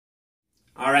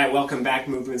All right, welcome back,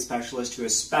 movement specialists, to a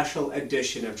special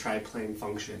edition of Triplane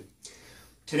Function.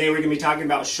 Today we're going to be talking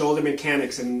about shoulder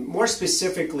mechanics, and more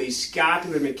specifically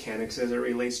scapular mechanics as it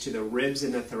relates to the ribs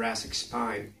in the thoracic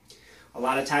spine. A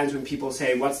lot of times when people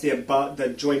say, what's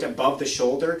the joint above the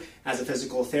shoulder, as a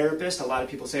physical therapist, a lot of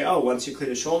people say, oh, once you clear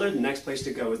the shoulder, the next place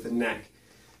to go is the neck.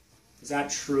 Is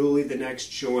that truly the next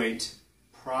joint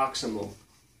proximal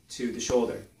to the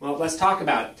shoulder? Well, let's talk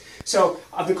about it. So,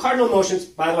 of the cardinal motions,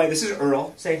 by the way, this is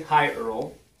Earl. Say hi,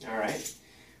 Earl. All right.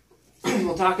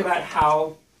 We'll talk about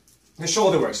how the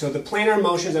shoulder works. So the planar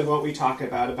motions of what we talk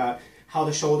about how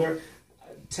the shoulder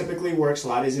typically works a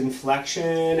lot is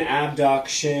inflection,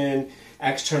 abduction,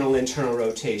 external, internal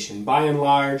rotation. By and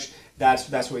large, that's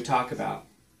what we talk about.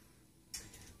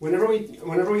 Whenever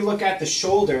we look at the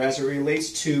shoulder as it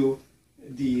relates to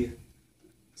the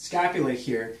scapula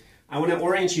here, I want to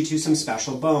orient you to some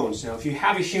special bones. Now, if you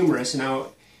have a humerus,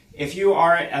 if you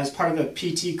are as part of a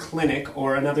PT clinic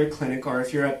or another clinic, or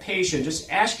if you're a patient,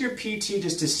 just ask your PT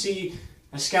just to see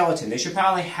a skeleton. They should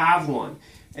probably have one.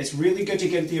 It's really good to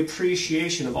get the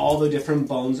appreciation of all the different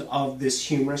bones of this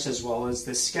humerus as well as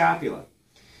the scapula.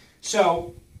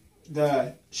 So,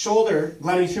 the shoulder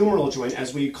glenohumeral joint,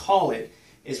 as we call it,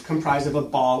 is comprised of a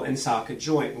ball and socket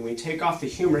joint. When we take off the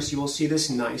humerus, you will see this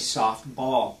nice soft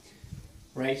ball.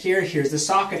 Right here, here's the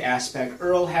socket aspect.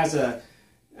 Earl has a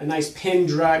nice pin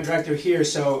drag through here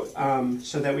so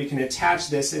that we can attach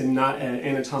this in not an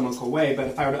anatomical way, but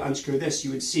if I were to unscrew this,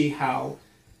 you would see how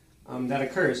that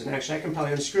occurs. And actually, I can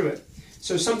probably unscrew it.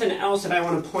 So something else that I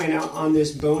want to point out on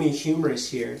this bony humerus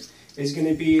here is going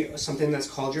to be something that's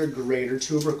called your greater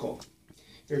tubercle.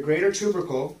 Your greater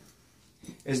tubercle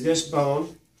is this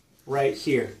bone right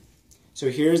here. So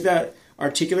here's that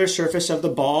articular surface of the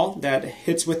ball that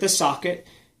hits with the socket,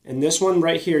 and this one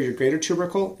right here, your greater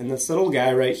tubercle, and this little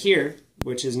guy right here,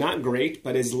 which is not great,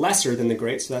 but is lesser than the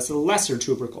great, so that's the lesser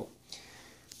tubercle.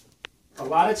 A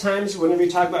lot of times when we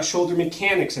talk about shoulder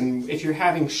mechanics, and if you're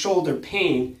having shoulder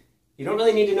pain, you don't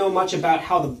really need to know much about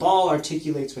how the ball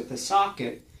articulates with the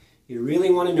socket. You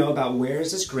really want to know about where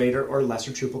is this greater or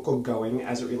lesser tubercle going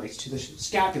as it relates to the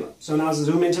scapula. So now let's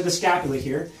zoom into the scapula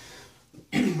here.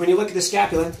 When you look at the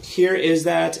scapula, here is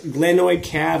that glenoid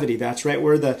cavity. That's right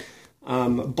where the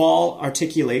ball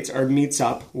articulates or meets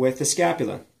up with the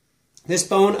scapula. This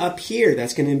bone up here,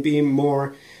 that's going to be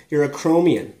more your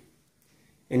acromion.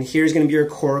 And here's going to be your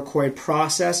coracoid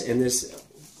process, and this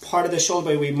part of the shoulder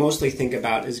blade we mostly think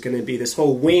about is going to be this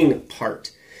whole wing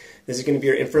part. This is going to be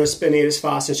your infraspinatus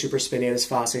fossa, supraspinatus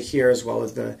fossa here, as well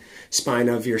as the spine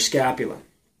of your scapula.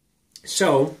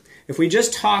 So, if we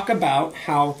just talk about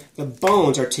how the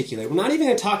bones articulate, we're not even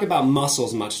going to talk about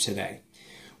muscles much today.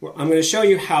 I'm going to show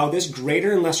you how this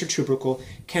greater and lesser tubercle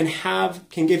can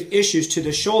give issues to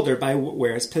the shoulder by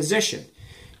where it's positioned.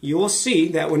 You will see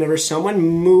that whenever someone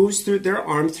moves through their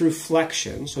arm through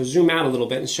flexion, so zoom out a little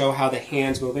bit and show how the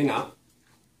hand's moving up.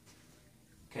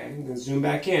 Okay, and then zoom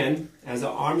back in. As the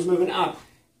arm's moving up,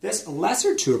 this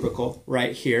lesser tubercle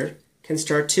right here can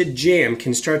start to jam,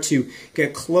 can start to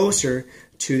get closer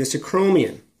to this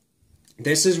acromion.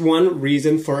 This is one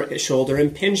reason for shoulder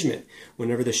impingement.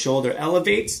 Whenever the shoulder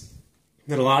elevates,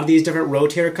 that a lot of these different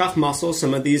rotator cuff muscles,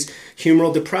 some of these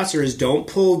humeral depressors don't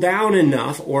pull down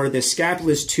enough, or the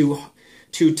scapula is too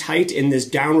tight in this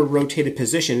downward rotated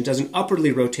position. It doesn't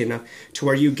upwardly rotate enough to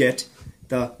where you get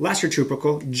the lesser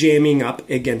tubercle jamming up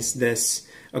against this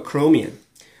acromion.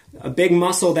 A big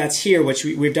muscle that's here, which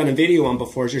we've done a video on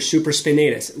before, is your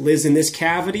supraspinatus. It lives in this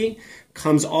cavity,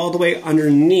 comes all the way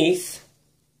underneath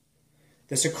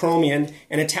this acromion,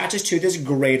 and attaches to this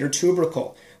greater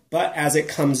tubercle. But as it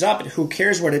comes up, who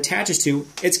cares where it attaches to,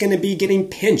 it's going to be getting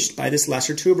pinched by this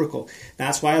lesser tubercle.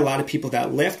 That's why a lot of people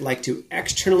that lift like to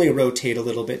externally rotate a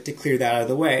little bit to clear that out of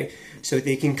the way so that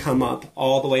they can come up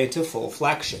all the way into full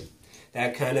flexion.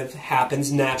 That kind of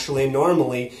happens naturally and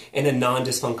normally in a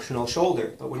non-dysfunctional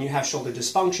shoulder. But when you have shoulder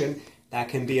dysfunction, that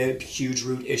can be a huge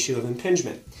root issue of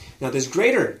impingement. Now, this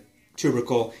greater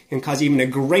tubercle can cause even a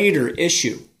greater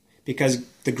issue because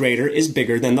the greater is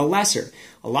bigger than the lesser.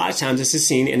 A lot of times this is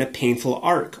seen in a painful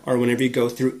arc, or whenever you go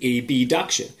through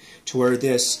abduction, to where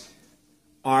this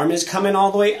arm is coming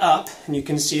all the way up, and you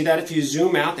can see that if you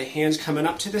zoom out, the hand's coming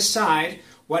up to the side.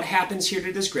 What happens here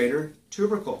to this greater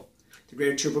tubercle? The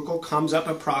greater tubercle comes up,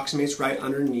 approximates right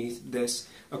underneath this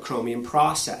acromion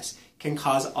process. Can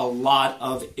cause a lot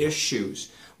of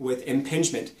issues with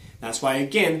impingement. That's why,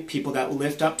 again, people that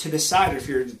lift up to the side, or if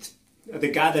you're the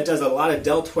guy that does a lot of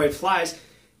deltoid flies,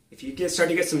 if you start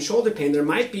to get some shoulder pain, there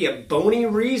might be a bony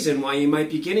reason why you might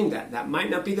be getting that. That might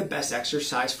not be the best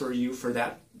exercise for you for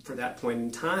that point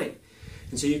in time.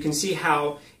 And so you can see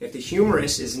how if the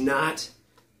humerus is not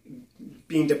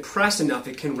being depressed enough,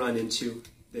 it can run into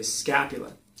this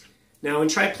scapula. Now in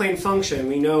triplane function,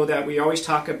 we know that we always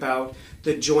talk about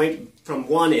the joint from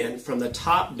one end, from the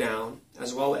top down,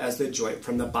 as well as the joint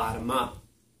from the bottom up.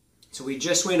 So we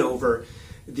just went over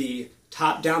the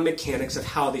top-down mechanics of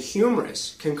how the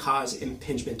humerus can cause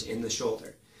impingement in the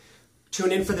shoulder.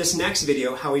 Tune in for this next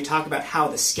video, how we talk about how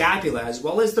the scapula, as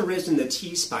well as the ribs and the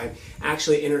T-spine,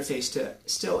 actually interface to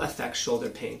still affect shoulder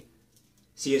pain.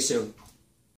 See you soon.